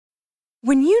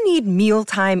When you need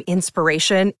mealtime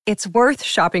inspiration, it's worth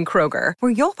shopping Kroger,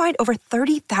 where you'll find over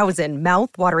 30,000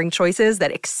 mouth-watering choices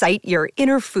that excite your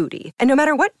inner foodie. And no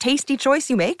matter what tasty choice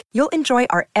you make, you'll enjoy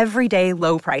our everyday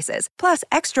low prices, plus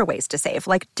extra ways to save,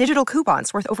 like digital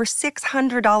coupons worth over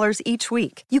 $600 each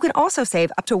week. You can also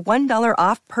save up to $1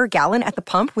 off per gallon at the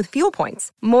pump with fuel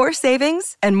points. More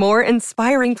savings and more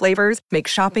inspiring flavors make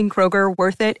shopping Kroger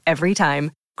worth it every time.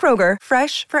 Kroger,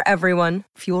 fresh for everyone.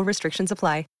 Fuel restrictions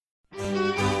apply.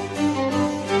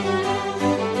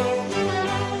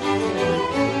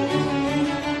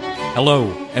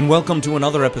 Hello, and welcome to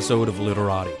another episode of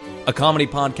Literati, a comedy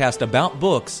podcast about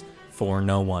books for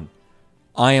no one.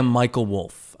 I am Michael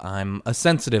Wolff. I'm a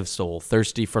sensitive soul,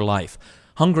 thirsty for life,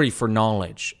 hungry for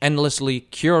knowledge, endlessly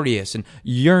curious and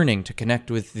yearning to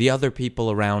connect with the other people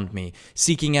around me,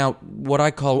 seeking out what I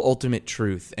call ultimate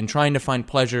truth and trying to find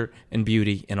pleasure and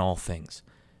beauty in all things.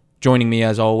 Joining me,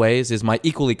 as always, is my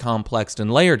equally complex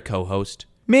and layered co-host,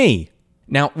 me.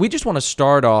 Now, we just want to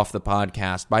start off the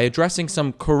podcast by addressing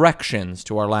some corrections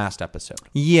to our last episode.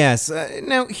 Yes.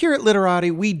 Now, here at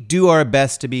Literati, we do our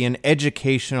best to be an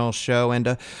educational show and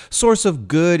a source of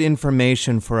good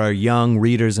information for our young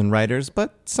readers and writers,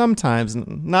 but sometimes,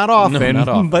 not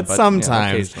often, but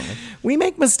sometimes, we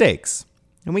make mistakes.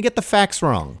 And we get the facts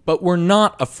wrong. But we're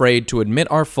not afraid to admit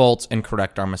our faults and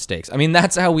correct our mistakes. I mean,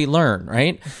 that's how we learn,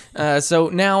 right? So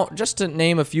now, just to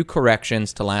name a few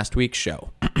corrections to last week's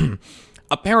show.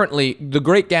 Apparently, The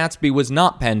Great Gatsby was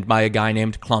not penned by a guy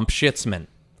named Clump Schitzman.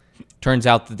 Turns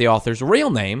out that the author's real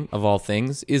name, of all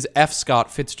things, is F.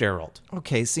 Scott Fitzgerald.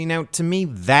 Okay, see, now, to me,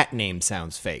 that name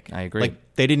sounds fake. I agree.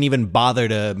 Like, they didn't even bother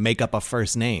to make up a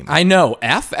first name. I know.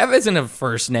 F isn't a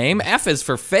first name. F is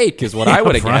for fake, is what I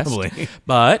would have probably guessed.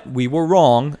 But we were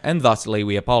wrong, and thusly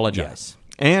we apologize. Yes.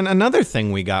 And another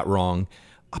thing we got wrong,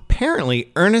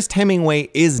 apparently Ernest Hemingway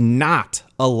is not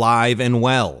alive and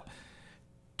well.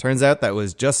 Turns out that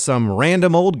was just some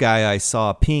random old guy I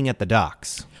saw peeing at the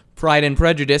docks. Pride and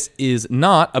Prejudice is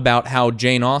not about how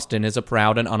Jane Austen is a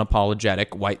proud and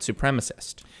unapologetic white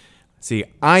supremacist. See,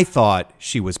 I thought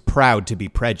she was proud to be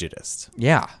prejudiced.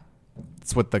 Yeah.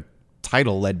 That's what the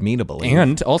title led me to believe.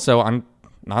 And also, I'm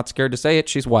not scared to say it,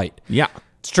 she's white. Yeah,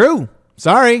 it's true.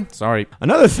 Sorry.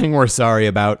 Another thing we're sorry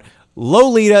about,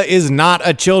 Lolita is not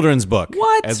a children's book.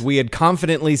 What? As we had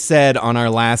confidently said on our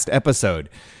last episode.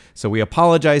 So we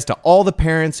apologize to all the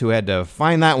parents who had to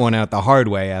find that one out the hard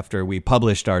way after we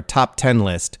published our top 10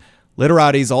 list,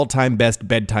 Literati's all-time best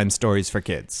bedtime stories for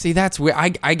kids. See, that's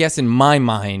weird. I guess in my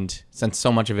mind, since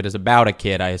so much of it is about a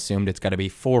kid, I assumed it's got to be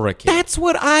for a kid. That's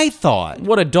what I thought.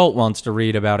 What adult wants to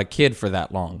read about a kid for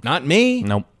that long? Not me.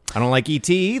 Nope. I don't like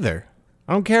E.T. either.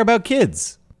 I don't care about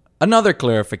kids. Another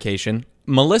clarification,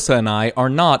 Melissa and I are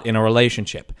not in a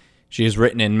relationship. She has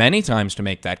written in many times to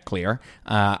make that clear.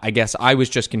 I guess I was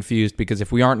just confused because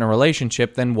if we aren't in a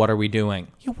relationship, then what are we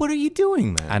doing? Yeah, what are you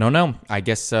doing, man? I don't know. I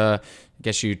guess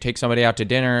you take somebody out to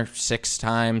dinner 6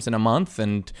 times in a month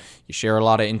and you share a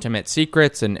lot of intimate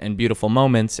secrets and beautiful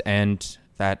moments, and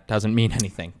that doesn't mean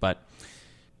anything.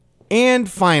 And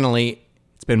finally,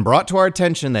 it's been brought to our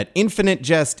attention that Infinite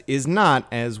Jest is not,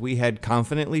 as we had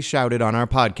confidently shouted on our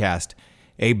podcast,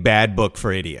 a bad book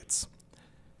for idiots.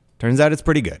 Turns out it's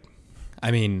pretty good. I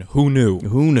mean, who knew?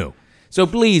 Who knew? So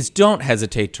please don't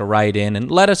hesitate to write in and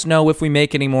let us know if we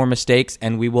make any more mistakes,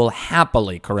 and we will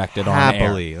happily correct it on air.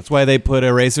 Happily. That's why they put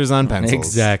erasers on pencils.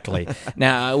 Exactly.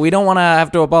 Now, we don't want to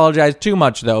have to apologize too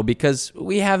much, though, because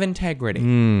we have integrity.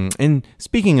 And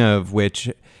speaking of which,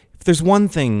 if there's one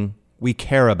thing we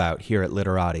care about here at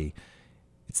Literati,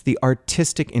 it's the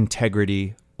artistic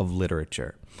integrity of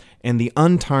literature and the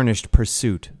untarnished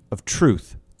pursuit of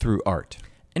truth through art.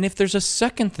 And if there's a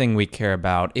second thing we care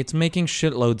about, it's making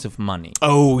shitloads of money.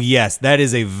 Oh, yes, that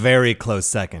is a very close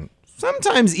second.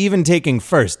 Sometimes even taking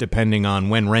first, depending on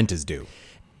when rent is due.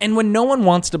 And when no one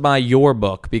wants to buy your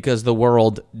book because the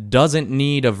world doesn't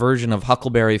need a version of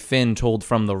Huckleberry Finn told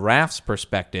from the Raff's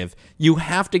perspective, you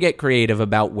have to get creative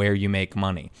about where you make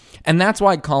money. And that's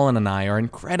why Colin and I are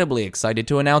incredibly excited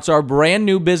to announce our brand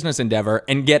new business endeavor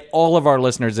and get all of our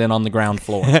listeners in on the ground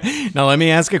floor. Now, let me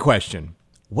ask a question.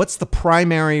 What's the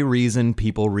primary reason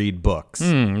people read books?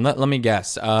 Let me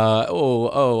guess.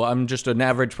 I'm just an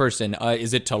average person.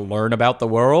 Is it to learn about the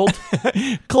world?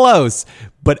 Close,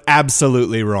 but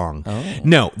absolutely wrong. Oh.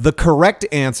 No, the correct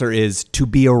answer is to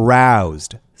be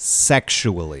aroused,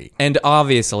 sexually. And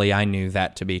obviously, I knew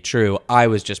that to be true. I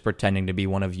was just pretending to be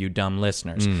one of you dumb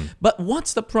listeners. But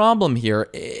what's the problem here?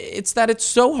 It's that it's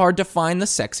so hard to find the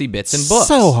sexy bits in books.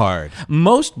 So hard.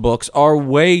 Most books are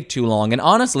way too long, and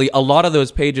honestly, a lot of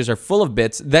those pages are full of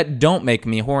bits that don't make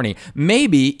me horny.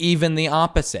 Maybe even the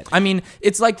opposite. I mean,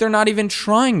 it's like they're not even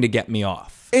trying to get me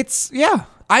off.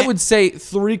 I would say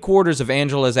 3/4 of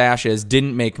Angela's Ashes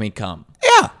didn't make me come.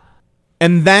 Yeah.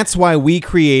 And that's why we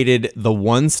created the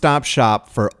one-stop shop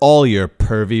for all your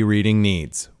pervy reading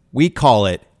needs. We call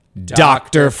it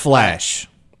Dr. Flesh.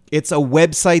 It's a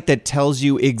website that tells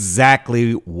you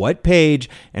exactly what page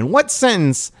and what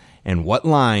sentence and what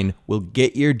line will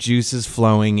get your juices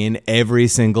flowing in every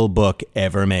single book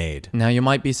ever made. Now you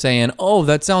might be saying, oh,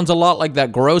 that sounds a lot like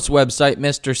that gross website,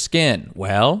 Mr. Skin.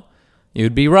 Well,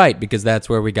 you'd be right, because that's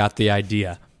where we got the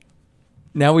idea.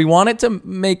 Now, we wanted to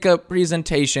make a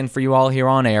presentation for you all here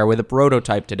on air with a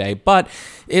prototype today, but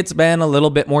it's been a little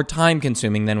bit more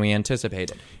time-consuming than we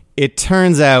anticipated. It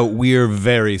turns out we're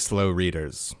very slow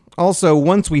readers. Also,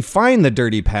 once we find the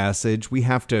dirty passage, we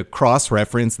have to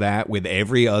cross-reference that with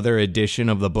every other edition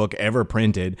of the book ever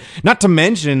printed. Not to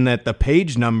mention that the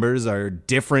page numbers are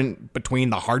different between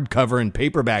the hardcover and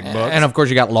paperback books. And of course,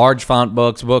 you got large font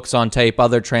books, books on tape,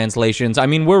 other translations. I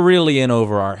mean, we're really in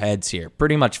over our heads here.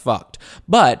 Pretty much fucked.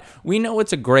 But we know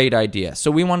it's a great idea,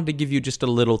 so we wanted to give you just a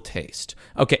little taste.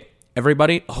 Okay,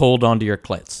 everybody, hold on to your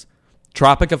clits.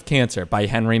 Tropic of Cancer by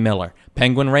Henry Miller.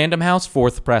 Penguin Random House,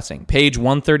 4th pressing. Page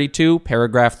 132,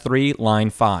 paragraph 3, line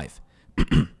 5.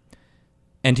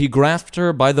 And he grasped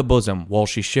her by the bosom while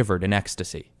she shivered in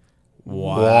ecstasy.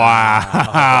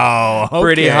 Wow. Okay.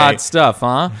 Pretty hot stuff,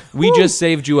 huh? We just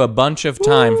saved you a bunch of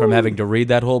time from having to read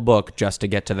that whole book just to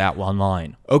get to that one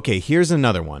line. Okay, here's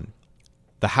another one.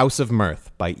 The House of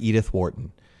Mirth by Edith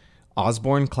Wharton.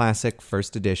 Osborne Classic,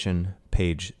 1st edition,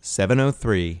 page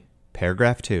 703,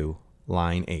 paragraph 2,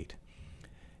 line 8.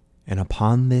 And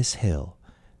upon this hill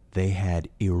they had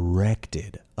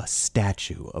erected a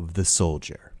statue of the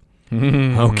soldier.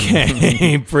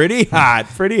 Okay, pretty hot.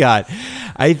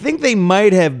 I think they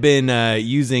might have been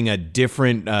using a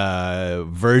different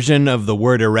version of the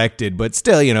word erected, but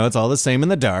still, it's all the same in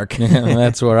the dark.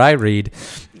 That's where I read.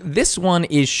 This one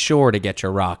is sure to get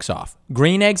your rocks off.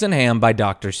 Green Eggs and Ham by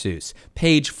Dr. Seuss.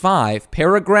 Page 5,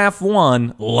 paragraph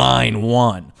 1, line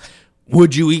 1.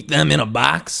 Would you eat them in a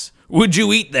box? Would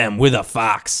you eat them with a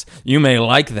fox? You may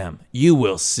like them. You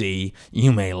will see.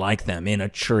 You may like them in a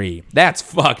tree. That's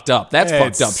fucked up. That's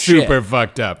fucked up shit. Super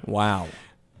fucked up. Wow.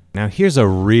 Now here's a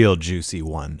real juicy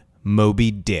one.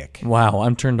 Moby Dick. Wow,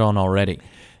 I'm turned on already.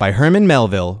 By Herman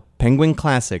Melville, Penguin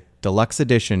Classic, Deluxe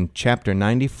Edition, Chapter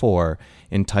 94,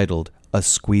 entitled A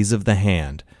Squeeze of the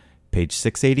Hand. Page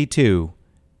 682,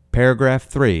 paragraph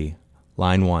 3.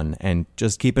 Line 1, and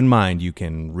just keep in mind, you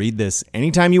can read this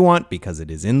anytime you want because it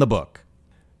is in the book.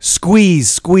 Squeeze,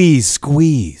 squeeze,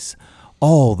 squeeze,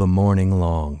 all the morning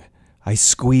long. I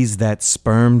squeezed that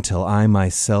sperm till I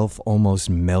myself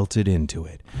almost melted into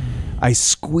it. I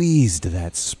squeezed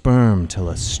that sperm till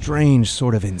a strange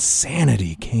sort of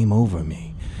insanity came over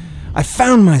me. I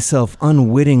found myself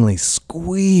unwittingly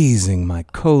squeezing my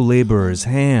co-laborers'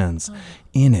 hands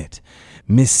in it,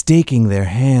 mistaking their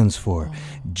hands for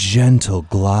gentle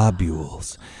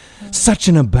globules. Such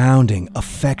an abounding,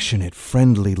 affectionate,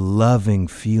 friendly, loving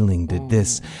feeling did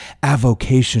this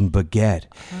avocation beget,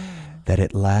 that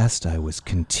at last I was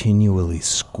continually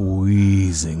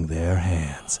squeezing their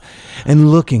hands and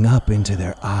looking up into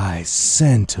their eyes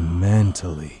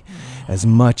sentimentally, as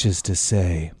much as to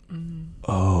say,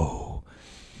 "Oh,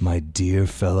 my dear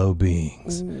fellow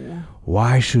beings,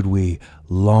 why should we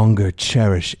longer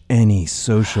cherish any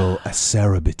social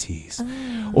aceribities,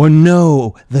 or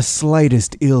know the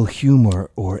slightest ill humor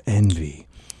or envy?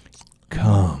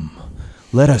 Come,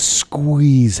 let us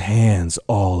squeeze hands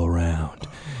all around.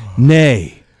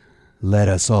 Nay, let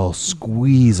us all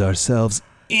squeeze ourselves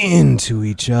into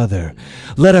each other.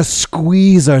 Let us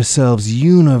squeeze ourselves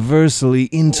universally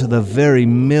into the very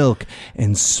milk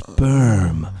and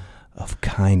sperm of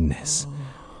kindness.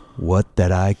 What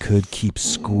that I could keep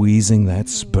squeezing that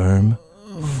sperm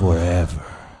forever."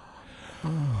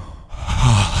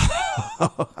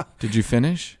 Did you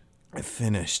finish? I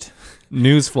finished.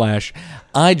 Newsflash,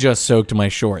 I just soaked my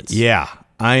shorts. Yeah,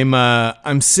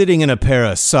 I'm sitting in a pair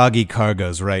of soggy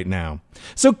cargos right now.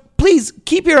 So please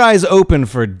keep your eyes open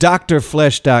for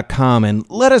drflesh.com and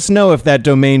let us know if that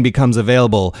domain becomes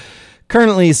available.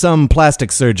 Currently, some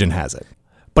plastic surgeon has it.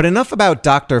 But enough about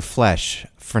Dr. Flesh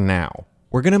for now.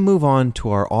 We're going to move on to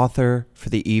our author for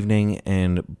the evening,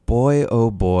 and boy,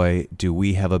 oh boy, do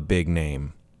we have a big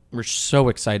name. We're so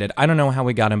excited. I don't know how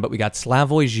we got him, but we got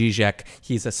Slavoj Žižek.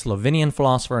 He's a Slovenian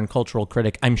philosopher and cultural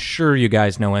critic. I'm sure you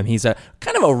guys know him. He's a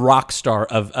kind of a rock star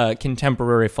of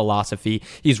contemporary philosophy.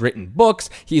 He's written books,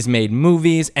 he's made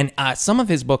movies, and some of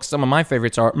his books, some of my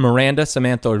favorites are Miranda,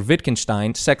 Samantha, or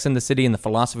Wittgenstein, Sex and the City and the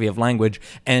Philosophy of Language,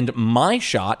 and My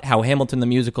Shot, How Hamilton the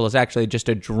Musical is actually just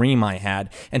a dream I had.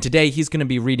 And today he's going to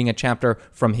be reading a chapter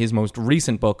from his most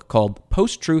recent book called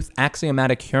Post-Truth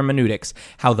Axiomatic Hermeneutics,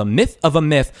 How the Myth of a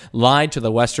Myth Lied to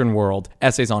the Western World,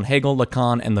 essays on Hegel,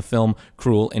 Lacan, and the film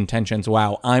Cruel Intentions.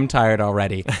 Wow, I'm tired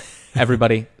already.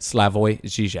 Everybody, Slavoj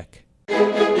Žižek.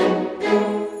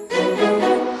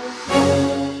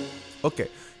 Okay,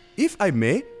 if I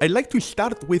may, I'd like to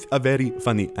start with a very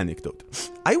funny anecdote.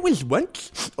 I was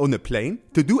once on a plane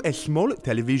to do a small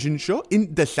television show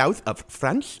in the south of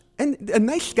France, and a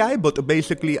nice guy, but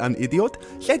basically an idiot,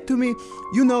 said to me,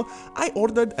 you know, I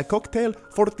ordered a cocktail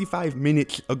 45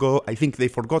 minutes ago, I think they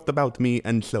forgot about me,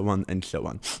 and so on and so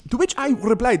on. To which I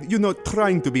replied, you know,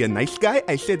 trying to be a nice guy,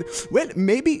 I said, well,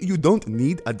 maybe you don't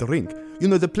need a drink. You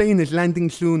know, the plane is landing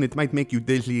soon, it might make you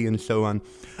dizzy, and so on.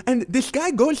 And this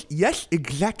guy goes, yes,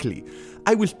 exactly.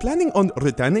 I was planning on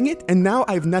returning it, and now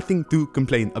I have nothing to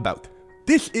complain about.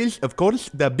 This is, of course,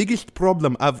 the biggest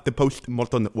problem of the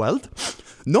postmodern world.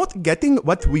 Not getting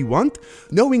what we want,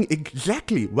 knowing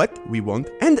exactly what we want,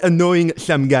 and annoying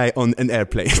some guy on an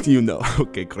airplane, you know.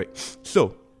 Okay, great.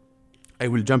 So, I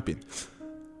will jump in.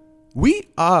 We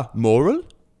are moral.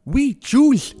 We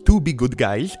choose to be good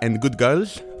guys and good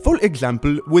girls. For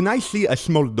example, when I see a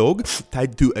small dog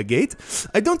tied to a gate,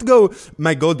 I don't go,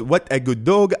 my God, what a good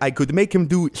dog, I could make him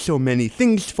do so many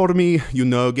things for me, you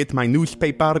know, get my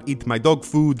newspaper, eat my dog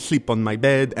food, sleep on my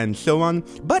bed, and so on.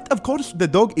 But of course, the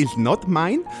dog is not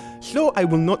mine, so I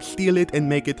will not steal it and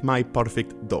make it my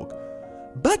perfect dog.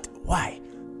 But why?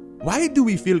 Why do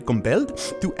we feel compelled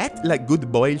to act like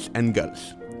good boys and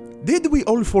girls? Did we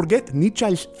all forget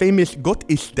Nietzsche's famous Gott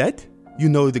ist dead? You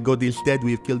know, the God is dead,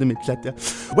 we have killed him, etc.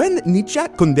 When Nietzsche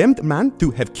condemned man to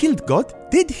have killed God,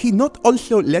 did he not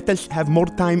also let us have more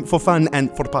time for fun and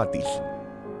for parties?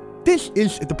 This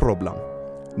is the problem.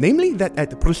 Namely that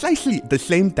at precisely the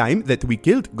same time that we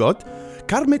killed God,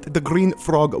 Kermit the Green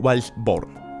Frog was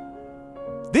born.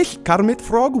 This Kermit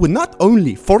Frog would not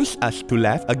only force us to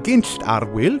laugh against our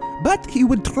will, but he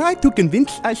would try to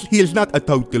convince us he is not a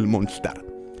total monster.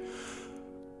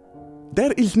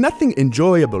 There is nothing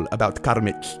enjoyable about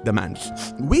Kermit's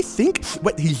demands. We think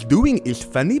what he's doing is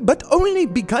funny, but only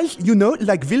because, you know,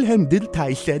 like Wilhelm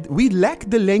Dilthey said, we lack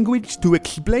the language to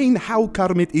explain how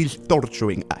Kermit is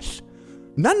torturing us.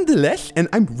 Nonetheless, and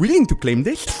I'm willing to claim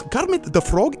this, Kermit the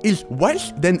Frog is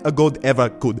worse than a god ever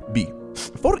could be.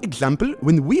 For example,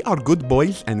 when we are good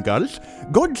boys and girls,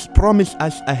 gods promise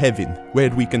us a heaven where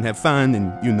we can have fun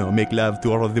and, you know, make love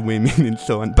to all of the women and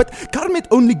so on. But Kermit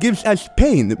only gives us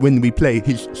pain when we play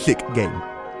his sick game.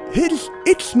 His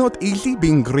It's Not Easy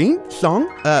Being Green song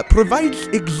provides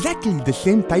exactly the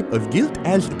same type of guilt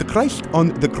as the Christ on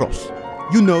the cross.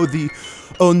 You know, the,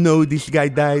 oh no, this guy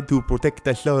died to protect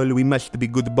us all, we must be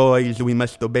good boys, we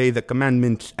must obey the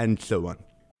commandments, and so on.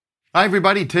 Hi,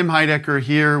 everybody. Tim Heidecker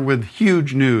here with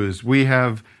huge news. We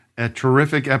have a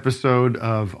terrific episode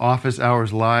of Office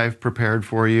Hours Live prepared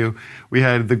for you. We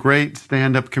had the great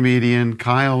stand-up comedian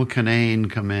Kyle Kinane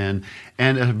come in,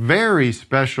 and a very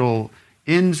special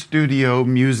in-studio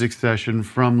music session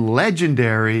from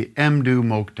legendary Mdou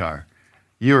Mokhtar.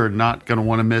 You're not going to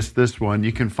want to miss this one.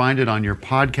 You can find it on your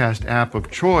podcast app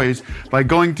of choice by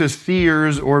going to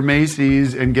Sears or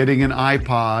Macy's and getting an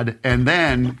iPod and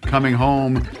then coming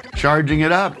home, charging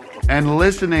it up, and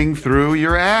listening through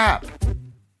your app.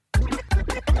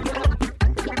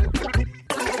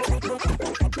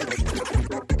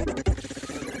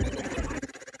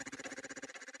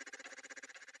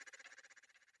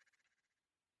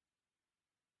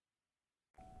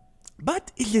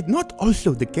 But is it not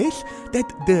also the case that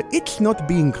the It's Not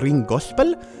Being Green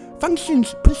gospel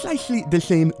functions precisely the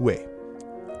same way?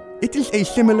 It is a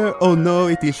similar, oh no,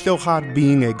 it is so hard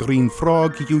being a green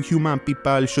frog, you human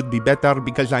people should be better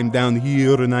because I'm down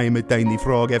here and I am a tiny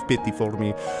frog, have pity for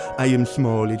me, I am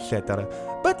small, etc.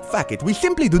 But fuck it, we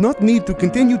simply do not need to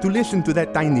continue to listen to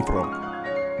that tiny frog.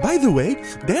 By the way,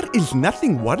 there is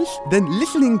nothing worse than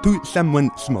listening to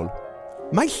someone small.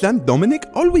 My son Dominic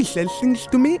always says things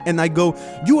to me and I go,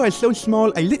 you are so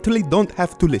small, I literally don't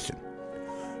have to listen.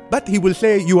 But he will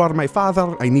say, you are my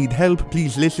father, I need help,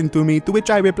 please listen to me, to which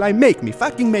I reply, make me,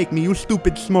 fucking make me, you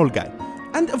stupid small guy.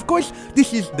 And of course,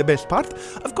 this is the best part,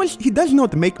 of course he does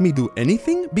not make me do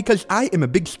anything because I am a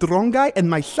big strong guy and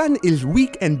my son is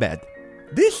weak and bad.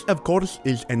 This, of course,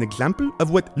 is an example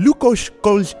of what Lukács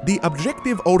calls the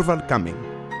objective overcoming.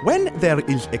 When there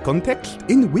is a context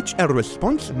in which a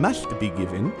response must be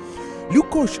given,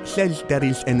 Lukács says there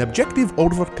is an objective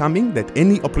overcoming that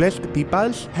any oppressed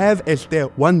peoples have as their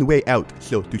one way out,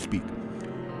 so to speak.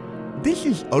 This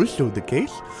is also the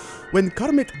case when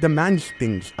Kermit demands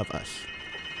things of us.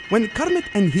 When Kermit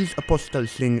and his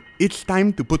apostles sing, "It's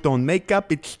time to put on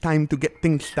makeup, it's time to get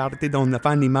things started on the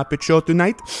Funny Muppet Show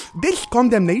tonight," this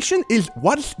condemnation is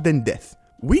worse than death.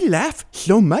 We laugh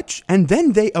so much, and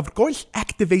then they, of course,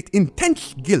 activate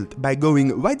intense guilt by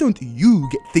going, "Why don't you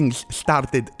get things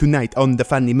started tonight on the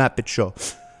Funny Muppet Show?"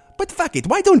 But fuck it,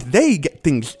 why don't they get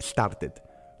things started?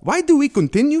 Why do we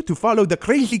continue to follow the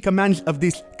crazy commands of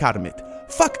this Kermit?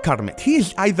 Fuck Kermit, he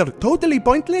is either totally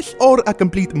pointless or a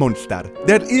complete monster.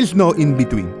 There is no in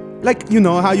between. Like, you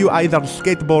know how you either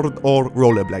skateboard or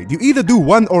rollerblade. You either do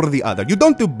one or the other. You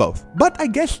don't do both. But I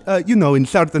guess, in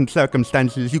certain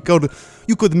circumstances, you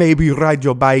could maybe ride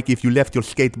your bike if you left your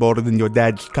skateboard in your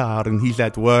dad's car and he's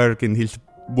at work and his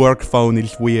work phone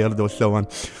is weird or so on.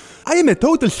 I am a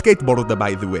total skateboarder,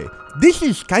 by the way. This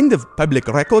is kind of public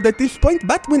record at this point,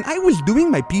 but when I was doing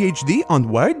my PhD on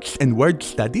words and word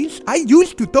studies, I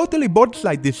used to totally board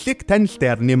slide this sick 10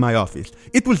 stair near my office.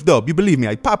 It was dope, you believe me,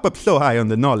 I pop up so high on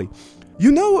the nollie.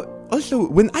 Also,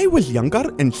 when I was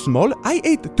younger and small, I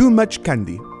ate too much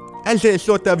candy. As a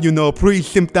sort of,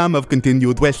 pre-symptom of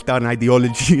continued Western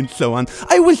ideology and so on,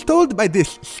 I was told by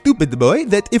this stupid boy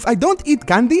that if I don't eat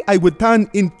candy, I would turn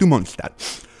into monster.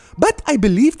 But I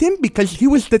believed him because he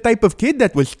was the type of kid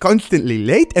that was constantly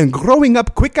late and growing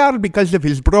up quicker because of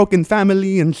his broken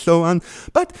family and so on.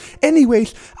 But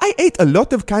anyways, I ate a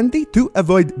lot of candy to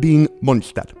avoid being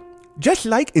monster. Just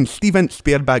like in Steven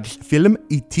Spielberg's film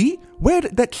E.T., where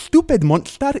that stupid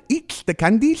monster eats the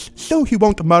candies so he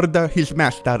won't murder his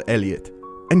master Elliot.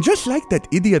 And just like that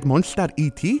idiot monster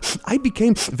E.T., I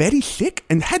became very sick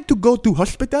and had to go to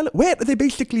hospital where they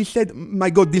basically said, "My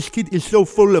God, this kid is so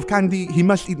full of candy, he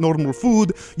must eat normal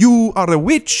food. You are a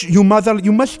witch, you mother,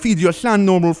 you must feed your son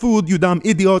normal food, you dumb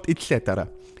idiot," etc.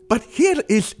 But here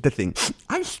is the thing.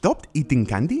 I stopped eating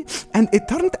candy and it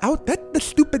turned out that the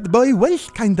stupid boy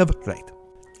was kind of right.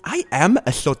 I am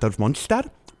a sort of monster.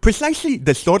 Precisely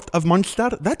the sort of monster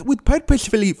that would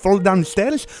purposefully fall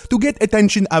downstairs to get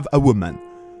attention of a woman.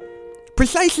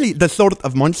 Precisely the sort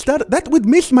of monster that would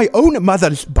miss my own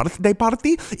mother's birthday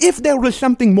party if there was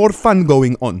something more fun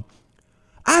going on.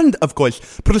 And, of course,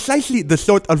 precisely the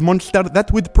sort of monster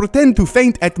that would pretend to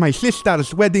faint at my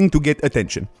sister's wedding to get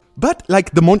attention. But,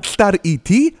 like the monster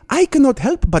E.T., I cannot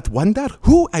help but wonder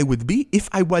who I would be if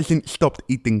I wasn't stopped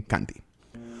eating candy.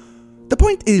 The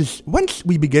point is, once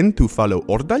we begin to follow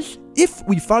orders, if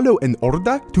we follow an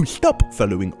order to stop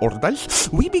following orders,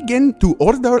 we begin to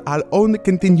order our own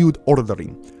continued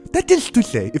ordering. That is to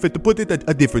say, if to put it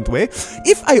a different way,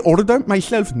 if I order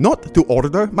myself not to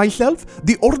order myself,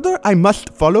 the order I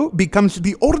must follow becomes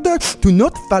the order to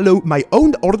not follow my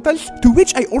own orders to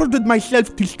which I ordered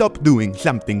myself to stop doing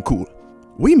something cool.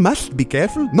 We must be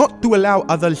careful not to allow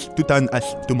others to turn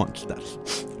us to monsters.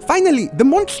 Finally, the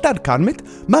monster Kermit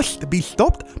must be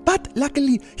stopped, but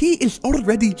luckily he is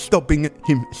already stopping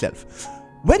himself.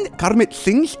 When Kermit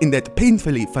sings in that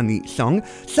painfully funny song,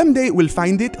 "Someday We'll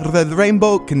Find It, the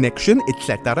Rainbow Connection,"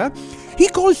 etc., he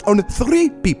calls on 3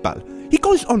 people. He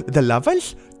calls on the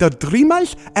lovers, the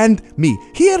dreamers, and me.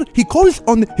 Here he calls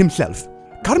on himself.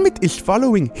 Kermit is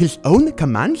following his own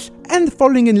commands and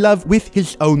falling in love with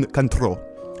his own control.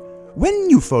 When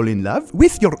you fall in love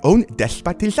with your own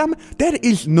despotism, there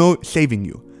is no saving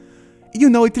you.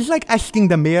 It is like asking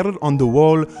the mirror on the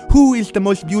wall who is the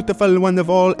most beautiful one of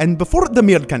all, and before the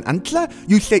mirror can answer,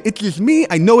 you say, "It is me,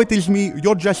 I know it is me,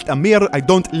 you're just a mirror, I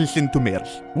don't listen to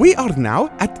mirrors." We are now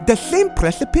at the same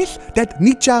precipice that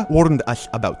Nietzsche warned us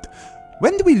about.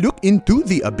 When we look into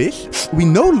the abyss, we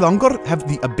no longer have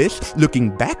the abyss looking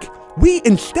back, we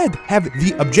instead have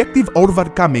the objective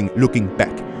overcoming looking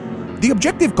back. The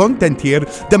objective content here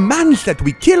demands that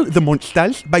we kill the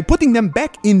monsters by putting them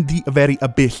back in the very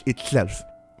abyss itself.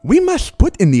 We must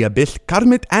put in the abyss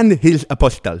Kermit and his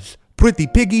apostles. Pretty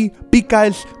Piggy,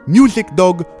 Pickles, Music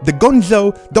Dog, the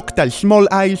Gonzo, Dr. Small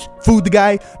Eyes, Food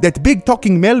Guy, that big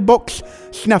talking mailbox,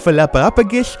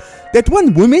 Snuffleupagus, that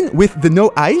one woman with the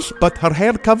no eyes but her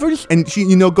hair covers and she,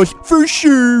 goes, "For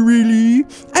sure, really?"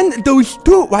 And those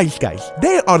 2 wise guys,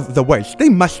 they are the worst, they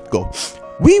must go.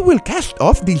 We will cast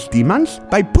off these demons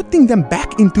by putting them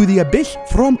back into the abyss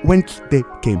from whence they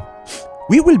came.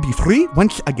 We will be free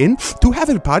once again to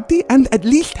have a party and at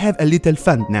least have a little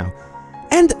fun now.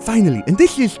 And finally, and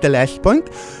this is the last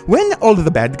point, when all the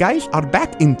bad guys are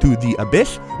back into the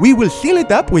abyss, we will seal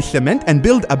it up with cement and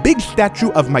build a big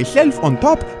statue of myself on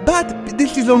top, but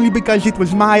this is only because it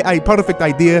was my perfect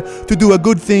idea to do a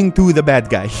good thing to the bad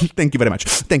guys. Thank you very much.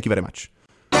 Thank you very much.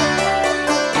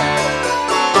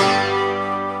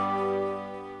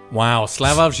 Wow,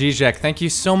 Slavoj Žižek, thank you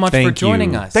so much for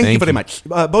joining us. Thank you very much,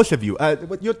 both of you.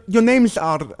 Your names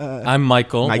are... I'm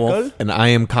Michael Wolf. And I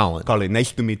am Colin. Colin,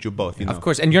 nice to meet you both. Of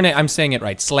course, and your name, I'm saying it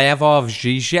right, Slavoj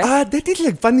Žižek. That is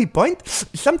a funny point.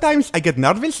 Sometimes I get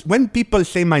nervous when people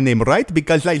say my name right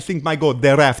because I think, my God,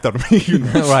 they're after me. You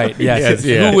know? Right, yes.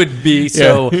 yeah. Who would be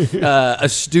so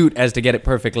astute as to get it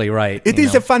perfectly right? It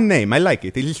is a fun name. I like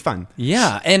it. It is fun.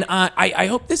 Yeah, and I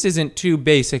hope this isn't too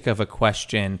basic of a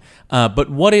question, but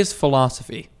what is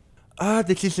philosophy?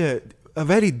 This is a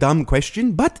very dumb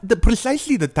question, but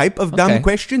precisely the type of dumb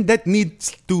question that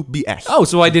needs to be asked. Oh,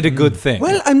 so I did a good thing.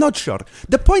 Well, I'm not sure.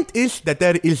 The point is that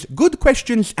there is good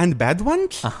questions and bad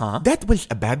ones. That was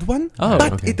a bad one,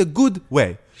 but in a good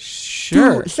way.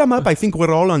 Sure. To sum up, I think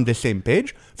we're all on the same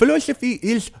page. Philosophy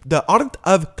is the art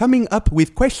of coming up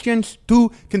with questions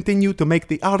to continue to make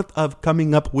the art of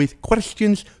coming up with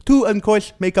questions to, of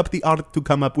course, make up the art to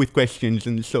come up with questions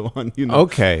and so on. You know.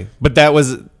 Okay, but that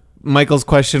was... Michael's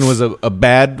question was a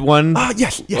bad one?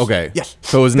 Yes. Okay. Yes.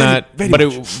 So it was not... But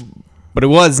it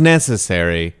was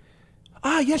necessary.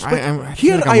 Yes, but I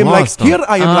here feel I am like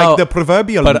like the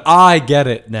proverbial... But I get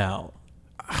it now.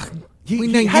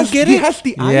 He has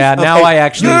the eyes. Yeah, now I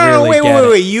actually really get it.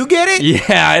 Wait, you get it?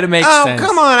 Yeah, it makes sense. Oh,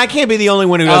 come on, I can't be the only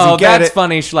one who doesn't get it. Oh, that's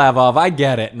funny, Slavov. I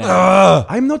get it now.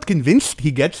 I'm not convinced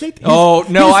he gets it.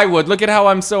 I would. Look at how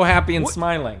I'm so happy and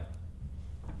smiling.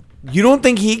 You don't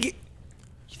think he...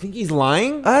 You think he's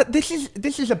lying? This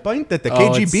is a point that the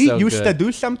KGB used to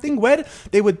do something where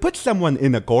they would put someone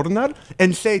in a corner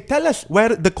and say, tell us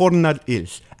where the corner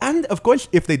is. And of course,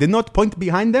 if they did not point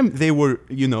behind them, they were.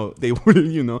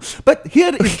 But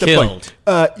here is the point.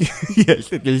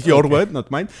 Yes, it is your word, not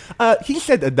mine. He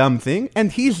said a dumb thing,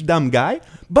 and he's a dumb guy.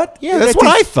 But that's what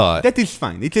I thought. That is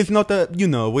fine. It is not a.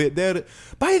 There.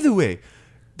 By the way,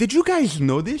 did you guys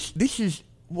know this? This is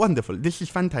wonderful. This is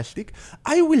fantastic.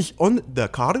 I was on the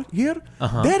car here.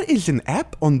 There is an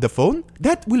app on the phone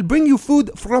that will bring you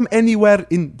food from anywhere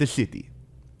in the city.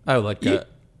 Oh, like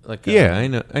I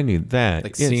know. I knew that.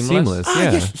 Like Seamless.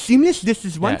 Yeah. Yes, Seamless. This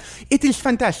is one. Yeah. It is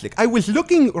fantastic. I was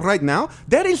looking right now.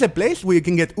 There is a place where you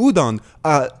can get udon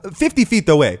 50 feet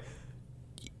away.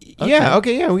 Yeah.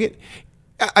 Okay. Yeah. We get.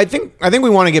 I think we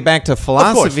want to get back to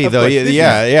philosophy, of though. course.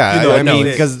 Yeah. I mean,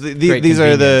 because these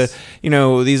are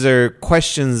convenience. these are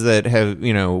questions that have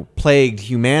plagued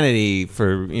humanity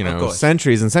for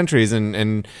centuries and centuries,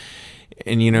 and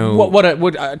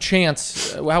what a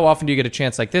chance! How often do you get a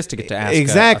chance like this to get to ask?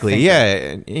 Exactly.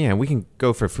 Yeah. We can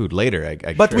go for food later.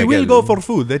 But we will go for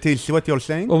food. That is what you're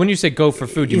saying. Well, when you say go for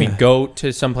food, you mean go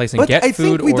to someplace and get I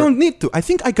food? think we don't need to. I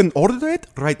think I can order it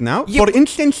right now. For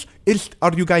instance,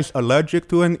 are you guys allergic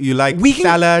to it? You like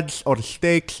salads or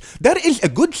steaks? There is a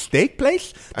good steak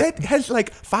place that has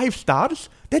like 5 stars.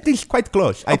 That is quite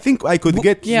close. I think I could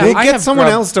get... We'll get someone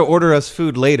else to order us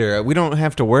food later. We don't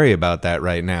have to worry about that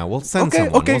right now. We'll send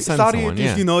someone. Okay, we'll send sorry. someone.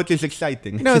 It is, it is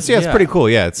exciting. No, it's pretty cool.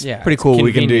 Yeah, it's pretty cool.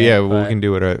 We can do. Yeah, we can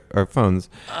do it on our phones.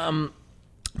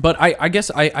 But I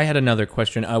guess I had another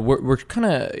question. We're kind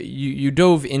of you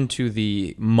dove into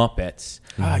the Muppets,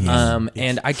 yes.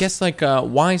 And I guess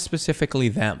why specifically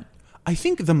them? I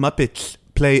think the Muppets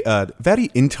play a very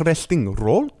interesting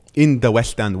role in the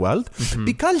Western world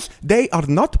because they are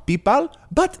not people,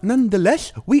 but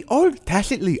nonetheless we all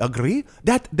tacitly agree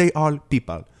that they are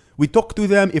people. We talk to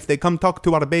them. If they come talk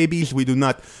to our babies, we do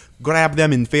not grab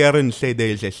them in fear and say there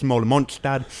is a small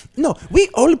monster. No, we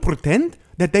all pretend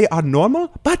that they are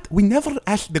normal, but we never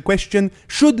ask the question,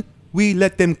 should we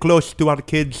let them close to our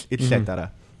kids,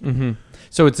 etc.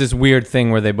 So it's this weird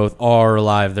thing where they both are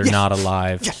alive, they're not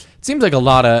alive. Yes. It seems like a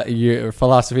lot of your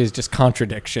philosophy is just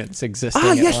contradictions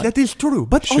existing. Yes, that is true,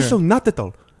 but also not at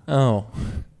all. Oh.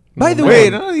 By the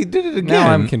way, he did it again.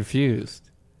 Now I'm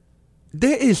confused.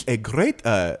 There is a great,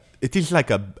 it is like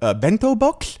a bento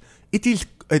box. It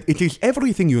is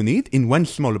everything you need in one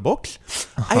small box.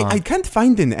 I can't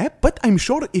find an app, but I'm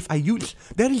sure if I use...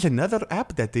 There is another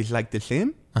app that is like the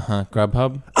same.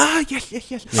 Grubhub? Yes.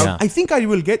 Yeah. I think I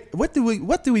will get... What do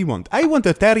we want? I want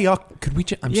a teriyaki. Could we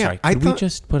we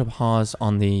just put a pause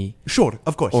on the... Sure,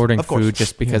 of course. Ordering food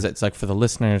just because it's like for the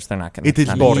listeners, they're not going to... It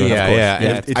is boring, of course.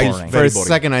 Yeah, it's boring. For a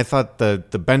second, I thought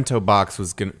the bento box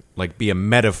was going to be a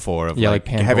metaphor of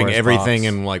having everything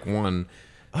in one.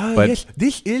 But yes,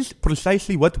 this is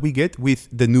precisely what we get with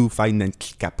the new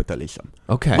finance capitalism.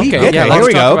 okay, We Okay, get yeah, our- let's here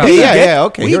we talk go. about Okay, that. yeah,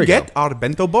 okay. We Here we get go. our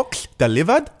bento box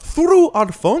delivered through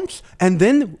our phones, and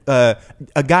then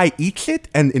a guy eats it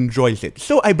and enjoys it.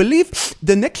 So I believe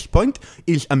the next point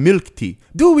is a milk tea.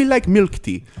 Do we like milk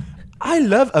tea? I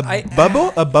love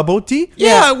a bubble tea.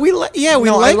 Yeah, we like No,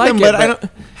 them, it, but I don't.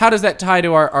 How does that tie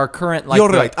to our current? Like,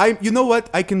 You're the- right. You know what?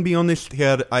 I can be honest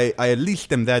here. I at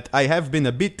least am that. I have been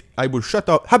a bit. I will shut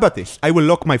up. How about this? I will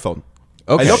lock my phone.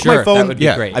 Okay. I lock Sure, my phone. that would be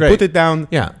Yeah, great. I great. put it down.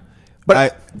 Yeah,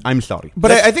 But I'm sorry. But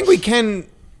I think we can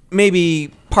maybe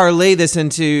parlay this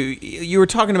into. You were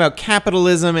talking about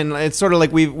capitalism, and it's sort of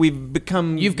like we've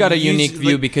become. You've got a unique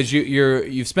view like- because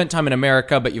you've spent time in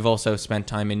America, but you've also spent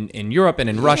time in Europe and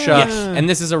in Russia, Yes. and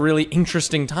this is a really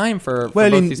interesting time for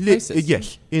Well, both these places.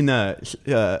 yes, in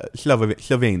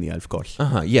Slovenia, of course.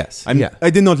 Yes. I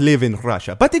did not live in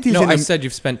Russia, but it is. No, in I Am- said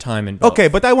you've spent time in both. Okay,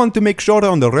 but I want to make sure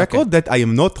on the record that I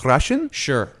am not Russian.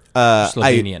 Sure. Uh,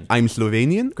 Slovenian. I'm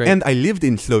Slovenian, Great. and I lived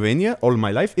in Slovenia all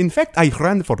my life. In fact, I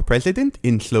ran for president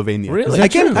in Slovenia. Really?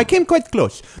 I came quite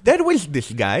close. There was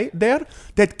this guy there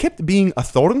that kept being a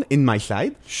thorn in my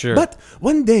side. Sure. But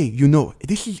one day,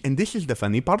 this is the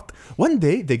funny part. One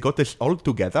day they got us all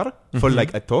together for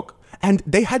like a talk, and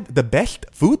they had the best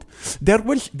food. There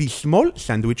was these small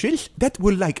sandwiches that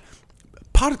were like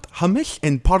part hummus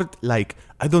and part like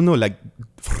I don't know,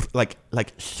 like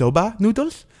soba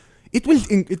noodles. It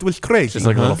was crazy. Just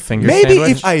like a little finger Maybe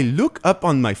sandwich? if I look up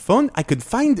on my phone, I could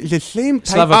find the same type.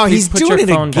 Slava, Oh, please he's put doing your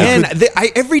it phone again. down.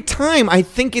 Every time I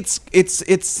think it's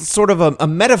sort of a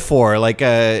metaphor, like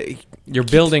a You're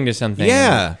building to something.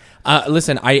 Yeah.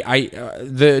 Listen,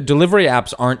 the delivery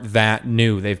apps aren't that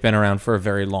new. They've been around for a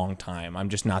very long time. I'm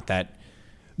just not that.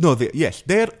 No,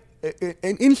 they're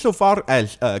insofar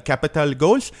as capital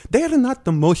goes, they are not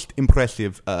the most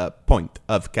impressive point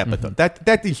of capital.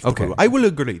 That is true. Okay. I will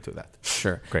agree to that.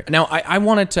 Sure. Great. Now, I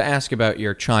wanted to ask about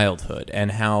your childhood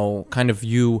and how kind of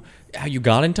how you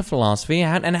got into philosophy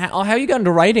and how you got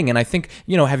into writing. And I think,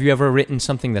 have you ever written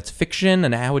something that's fiction,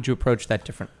 and how would you approach that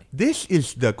differently? This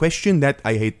is the question that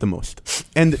I hate the most.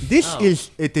 And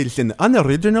it is an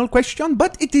unoriginal question,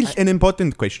 but it is an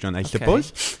important question, I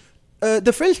suppose.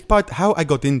 The first part, how I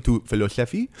got into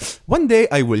philosophy. One day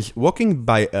I was walking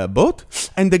by a boat,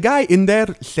 and the guy in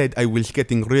there said I was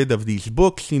getting rid of these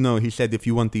books. He said, if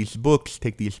you want these books,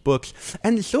 take these books.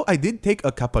 And so I did take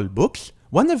a couple books.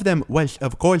 One of them was,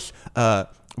 of course,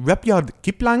 Rudyard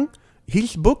Kipling.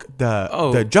 His book,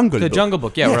 the Jungle Book. The Jungle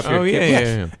Book, yeah. Yes. Rudyard Oh, yeah,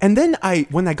 Kipling. yeah. And then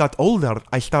when I got older,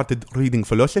 I started reading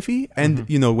philosophy and,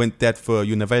 went that for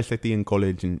university and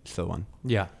college and so on.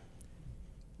 Yeah.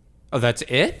 Oh, that's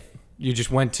it? You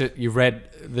just you read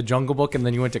the Jungle Book and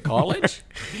then you went to college?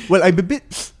 Well, I'm a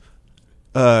bit...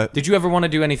 Did you ever want to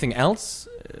do anything else?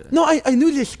 No, I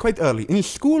knew this quite early. In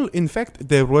school, in fact,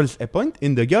 there was a point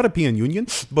in the European Union,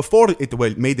 before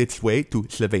it made its way to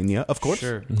Slovenia, of course,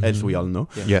 Sure. as we all know.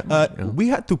 Yeah. We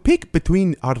had to pick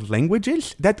between our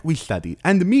languages that we studied.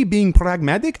 And me being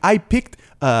pragmatic, I picked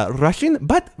Russian,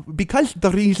 but because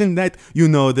the reason that,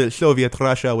 the Soviet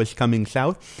Russia was coming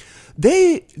south,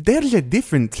 there's a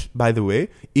difference, by the way,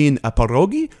 in a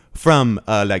pierogi from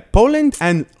like Poland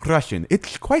and Russian.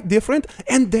 It's quite different.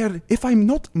 And there, if I'm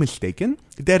not mistaken,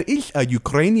 there is a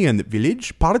Ukrainian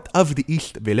village, part of the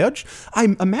East Village. I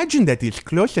imagine that is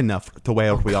close enough to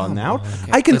where we are now.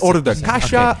 Okay. I can Listen, order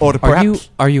kasha or Are perhaps... you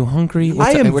I you hungry?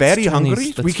 am very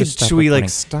hungry. Should we like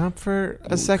stop for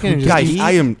a second? And just Guys,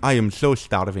 eat? I am so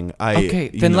starving. Okay,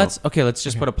 then let's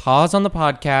just put a pause on the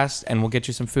podcast and we'll get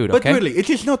you some food, But okay? really, it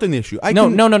is not an issue. No,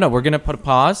 we're going to put a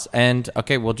pause and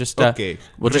we'll just Okay,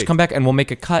 we'll just great. come back and we'll make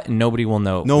a cut and nobody will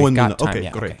know. No We've one will got know. time. Okay,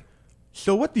 Yeah, great.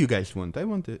 So what do you guys want? I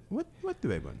want it. What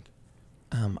do I want?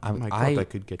 my God, I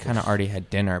could get kind of this. already had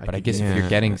dinner, but I could guess get- if you're Yeah.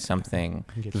 getting something,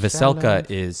 get Veselka salad.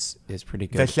 is pretty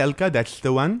good. Veselka, that's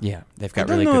the one. Yeah, they've I got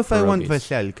don't really know good if I want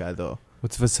pierogies. Veselka though.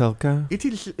 What's Veselka? It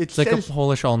is. It's like a says,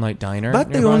 Polish all-night diner. but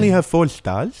they nearby. only have 4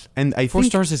 stars, and I 4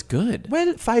 think stars is good.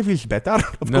 well, 5 is better.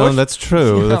 Of No, course. that's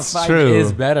true. That's 5 true.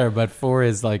 is better, but 4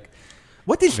 is like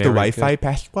What is the very Wi-Fi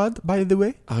password, by the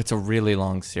way? it's a really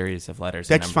long series of letters.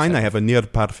 and That's numbers. fine. I have a near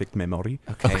perfect memory.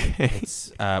 Okay.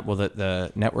 It's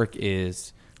the network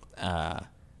is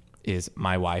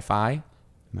my Wi-Fi.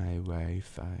 My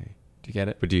Wi-Fi. Do you get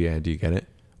it? But do you get it?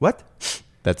 What?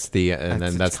 That's the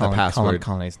then that's the password.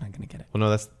 Colin is not going to get it. Well, no,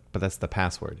 that's the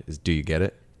password. Is do you get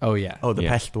it? Oh yeah. Oh, the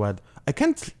Yeah. password. I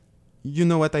can't. You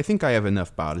know what? I think I have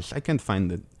enough bars. I can't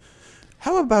find it.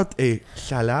 How about a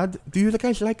salad? Do you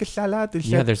guys like a salad? Is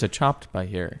Yeah, that there's a chopped by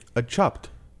here. a chopped?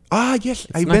 Ah, yes.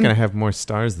 It's not going to have more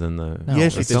stars than the. No,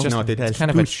 Yes, it's it is just not. It has it's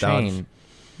kind of 2 a stars. chain.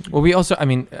 Well, we also, I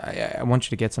mean, I want you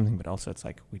to get something, but also it's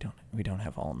like we don't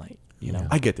have all night. You know.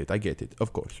 I get it.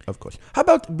 Of course. How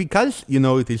about, because,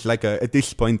 it is like at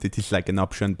this point, it is like an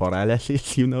option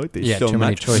paralysis, it is so too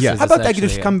many much. choices. How about I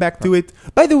just come back to it?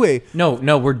 By the way.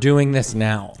 No, we're doing this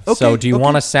now. Okay, so do you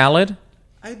want a salad?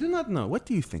 I do not know. What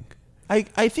do you think?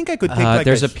 I think I could take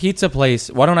there's a pizza place.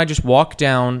 Why don't I just walk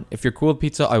down? If you're cool with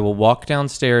pizza, I will walk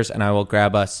downstairs and I will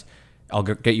grab us. I'll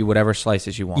get you whatever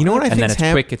slices you want. You know what I and think? And then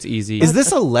it's quick, it's easy. Is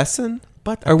this a lesson?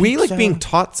 But are we like pizza- being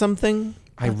taught something?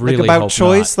 I really about hope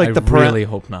choice, not. like the I really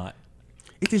hope not.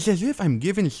 It is as if I'm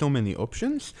given so many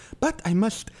options, but I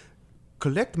must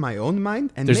collect my own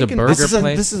mind and There's make a an burger option.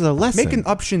 place. This is a lesson. Make an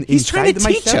option He's trying inside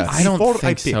to teach myself us. I don't before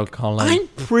think I pick. so, Colin. I'm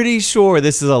pretty sure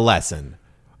this is a lesson.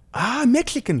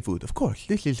 Mexican food, of course.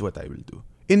 This is what I will do.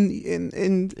 In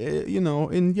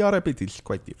Europe it is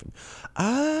quite different.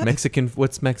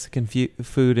 What's Mexican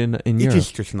food in It Europe?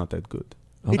 is just not that good.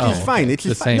 It Oh, is fine. okay. It The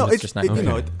is same, fine. No, it's just not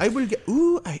good. I will get.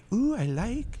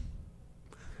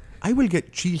 I will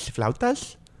get cheese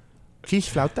flautas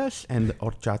and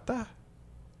horchata.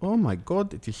 Oh my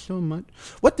god, it is so much.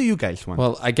 What do you guys want?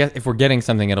 Well, I guess if we're getting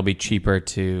something, it'll be cheaper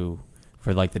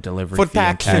for like the delivery for fee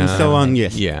and tax and so on,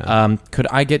 yes. Yeah. Could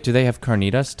I get? Do they have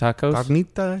carnitas tacos?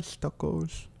 Carnitas,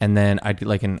 tacos. And then I'd get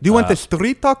like an. Do you want a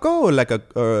street taco or like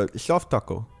a soft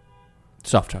taco?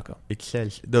 soft taco? It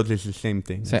says those is the same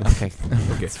thing. Okay, Okay.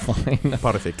 it's fine.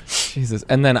 Perfect. Jesus.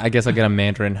 And then I guess I'll get a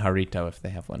mandarin harito if they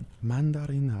have one.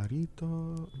 Mandarin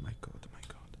harito. My god.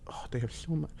 Oh, they have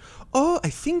so much. Oh, I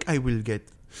think I will get.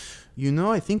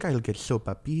 I think I'll get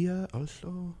sopapilla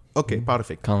also. Okay,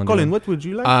 perfect. Colin, what would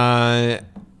you like? I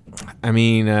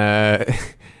mean,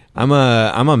 I'm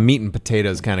a meat and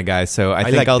potatoes kind of guy, so I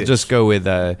think like I'll this. just go with.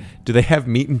 Do they have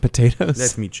meat and potatoes?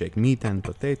 Let me check. Meat and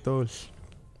potatoes.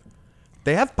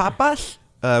 They have papas,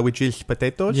 which is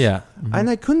potatoes. Yeah. And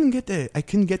I couldn't get I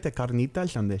can get the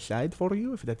carnitas on the side for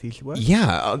you if that is what.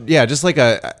 Yeah, just like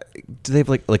a. Do they have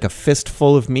like a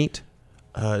fistful of meat?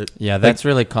 Yeah, that's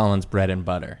really Colin's bread and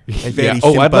butter. Very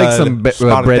Oh, I'd like simple, some bread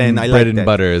Spartan. I like and that.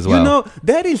 butter as well.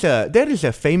 There is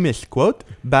a famous quote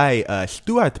by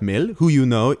Stuart Mill, who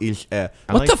is.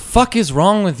 What the fuck is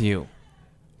wrong with you?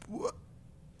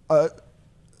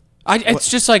 It's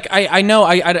just like I know.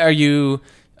 Are you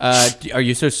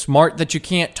so smart that you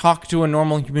can't talk to a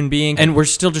normal human being? And we're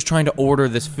still just trying to order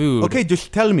this food. Okay,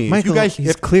 just tell me. Michael, you guys,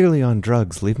 he's clearly on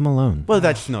drugs. Leave him alone. well,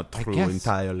 that's not true guess.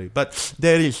 entirely. But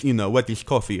there is, what is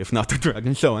coffee if not a drug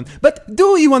and so on. But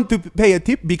do you want to pay a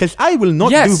tip? Because I will not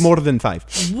Yes. do more than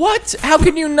 5. What? How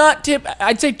can you not tip?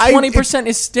 I'd say 20%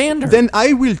 is standard. Then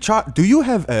I will charge. Do you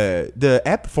have the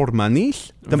app for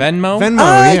monies? Venmo? Venmo,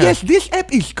 Ah, yeah. yes, this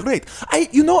app is great.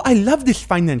 I love this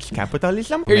finance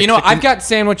capitalism. Here, Mexican- I've got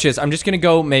sandwiches. I'm just gonna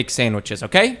go make sandwiches,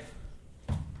 okay?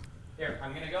 Here,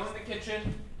 I'm gonna go in the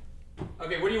kitchen.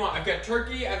 Okay, what do you want? I've got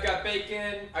turkey, I've got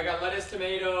bacon, I got lettuce,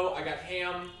 tomato, I got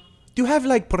ham. Do you have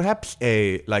perhaps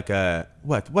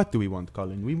what do we want,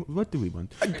 Colin? What do we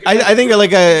want? I think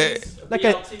like a. Do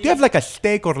you have a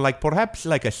steak or perhaps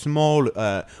a small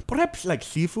perhaps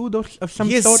seafood of some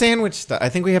He has sort? sandwich stuff. I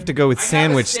think we have to go with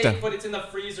sandwich stuff. but it's in the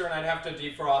freezer and I'd have to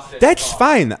defrost it. That's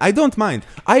fine. I don't mind.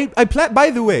 By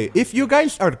the way, if you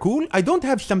guys are cool, I don't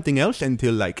have something else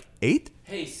until 8.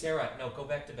 Hey, Sarah, no, go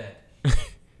back to bed.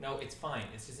 No, it's fine.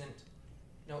 This isn't.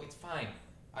 No, it's fine.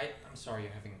 I'm sorry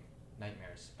you're having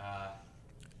nightmares.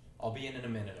 I'll be in a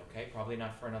minute, okay? Probably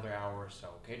not for another hour or so,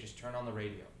 okay? Just turn on the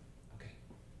radio. Okay.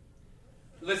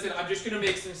 Listen, I'm just gonna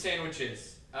make some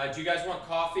sandwiches. Do you guys want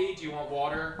coffee? Do you want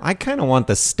water? I kind of want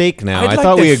the steak now. I'd I like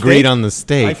thought the we agreed steak. on the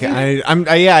steak. I think-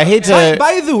 I hate to.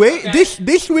 By the way,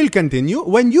 this will continue.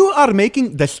 When you are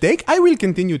making the steak, I will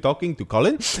continue talking to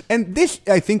Colin. And this,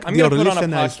 I think, I'm your gonna put on a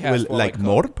listeners podcast will while I like cook.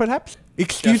 more, perhaps.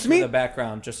 Excuse Just me? for the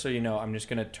background, just so you know, I'm just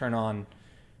gonna turn on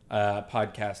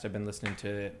podcast. I've been listening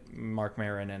to Mark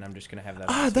Maron, and I'm just gonna have that.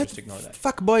 on, so That's just ignore that.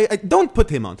 fuck boy. Don't put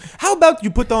him on. How about you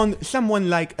put on someone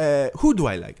like who do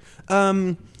I like?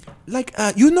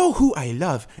 You know who I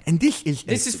love, and this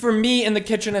is for me in the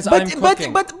kitchen as I'm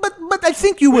cooking. but I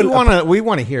think you will We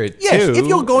want to hear it Yes, too. if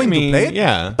you're going to play it.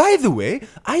 yeah. By the way,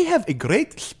 I have a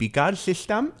great speaker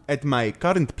system at my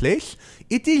current place.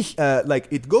 It is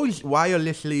it goes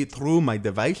wirelessly through my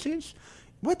devices.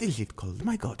 What is it called?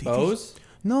 My God, Bose?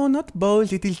 No, not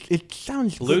Bose. It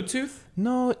sounds good. Bluetooth?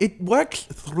 No, it works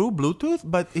through Bluetooth,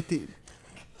 but it.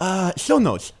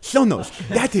 Sonos.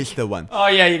 That is the one. Oh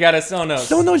yeah, you got a Sonos.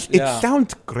 Sonos, Yeah. it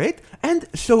sounds great. And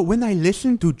so when I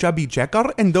listen to Chubby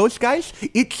Checker and those guys,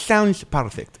 it sounds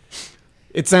perfect.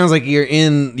 It sounds like you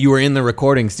were in the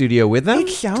recording studio with them? It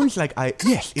sounds like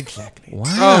yes, exactly. Wow.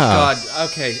 Oh God.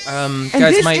 Okay. And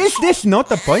Guys, is this not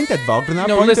the point that Wagner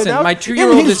No, pointed listen, out? my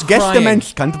 2-year-old In his is crying.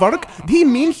 Gestamentskunstwerk, he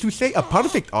means to say a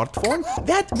perfect art form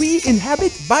that we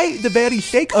inhabit by the very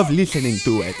sake of listening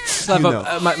to it.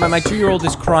 Slava, my 2-year-old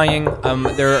is crying.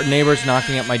 There are neighbors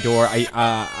knocking at my door.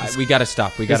 We gotta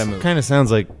stop. We gotta move. Kind of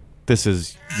sounds like this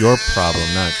is your problem,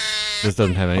 not. This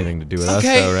doesn't have anything to do with us,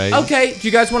 though, right? Okay. Do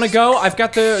you guys want to go? I've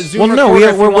got the Zoom. Well, no, recorder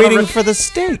if you we're wanna waiting for the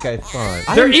steak. I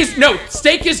thought. There is no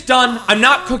steak is done. I'm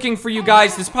not cooking for you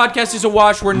guys. This podcast is a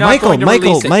wash. We're not going to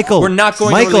release it. Michael, we're not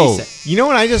going to release it. You know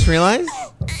what I just realized?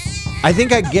 I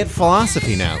think I get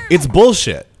philosophy now. It's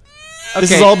bullshit.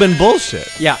 This has all been bullshit.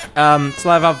 Yeah.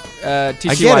 Slavov, TTYL.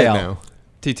 I get it now.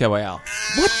 TTYL.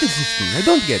 What does this mean? I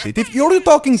don't get it. If you're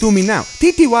talking to me now,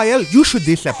 TTYL, you should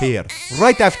disappear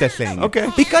right after saying it. Okay.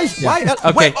 Because why?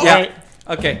 Okay. why- Yeah.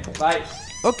 Okay. Bye.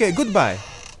 Okay, goodbye.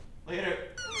 Later.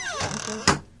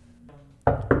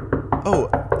 Oh,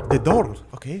 the door.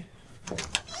 Okay.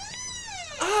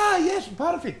 Ah, yes,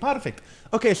 perfect.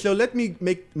 Okay, so let me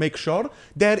make sure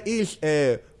there is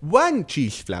one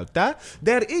cheese flauta,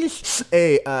 there is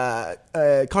a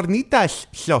carnitas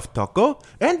soft taco,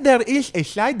 and there is a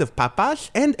side of papas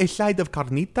and a side of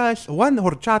carnitas, one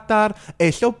horchata,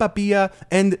 a sopapilla,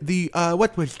 and the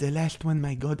what was the last one?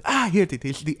 My God! Here it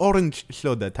is, the orange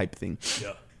soda type thing.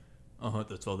 Yeah.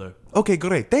 That's all there. Okay,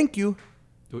 great. Thank you.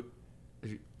 Are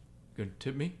you gonna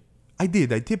tip me? I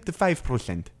did. I tipped the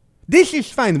 5%. This is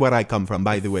fine where I come from,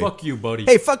 by the way. Fuck you, buddy.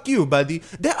 Hey, fuck you, buddy.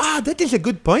 That is a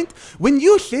good point. When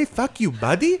you say fuck you,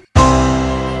 buddy.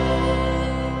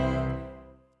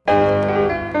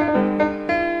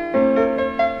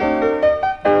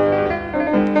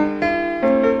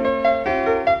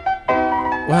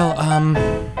 Well,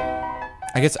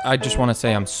 I guess I just want to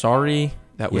say I'm sorry.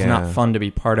 That was not Yeah. fun to be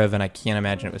part of, and I can't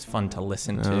imagine it was fun to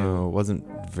listen to. No, it wasn't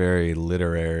very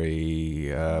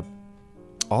literary.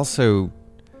 Also,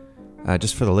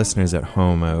 just for the listeners at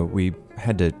home, we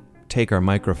had to take our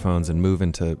microphones and move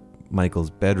into Michael's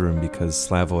bedroom because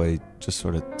Slavoj just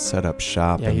sort of set up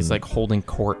shop. Yeah, and he's like holding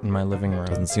court in my living room.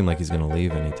 doesn't seem like he's going to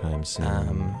leave anytime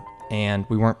soon. And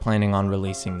we weren't planning on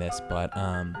releasing this, but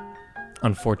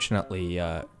unfortunately,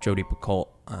 Jodi Picoult,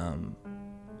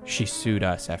 she sued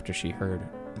us after she heard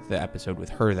the episode with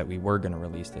her that we were going to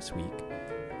release this week,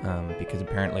 because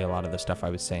apparently a lot of the stuff I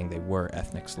was saying, they were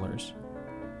ethnic slurs.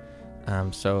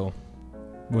 So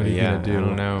what are you going to do? I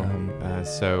don't know.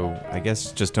 So I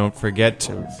guess just don't forget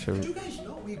to Do you guys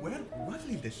know we were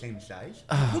roughly the same size?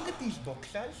 Look at these box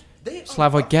size. They are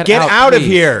Slavoj, get out of please.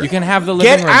 here. You can have the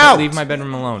living Get room, out. but leave my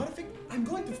bedroom alone. perfect. I'm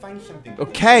going to find something.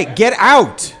 Okay, get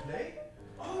out.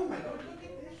 Oh my God, look at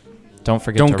this. Don't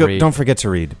forget to read. Don't forget to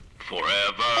read.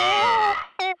 Forever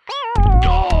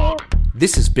Dog.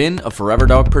 This has been a Forever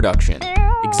Dog production.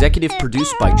 Executive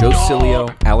produced by Joe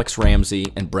Cilio, Alex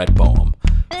Ramsey, and Brett Boehm.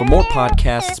 For more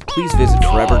podcasts, please visit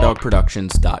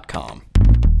foreverdogproductions.com.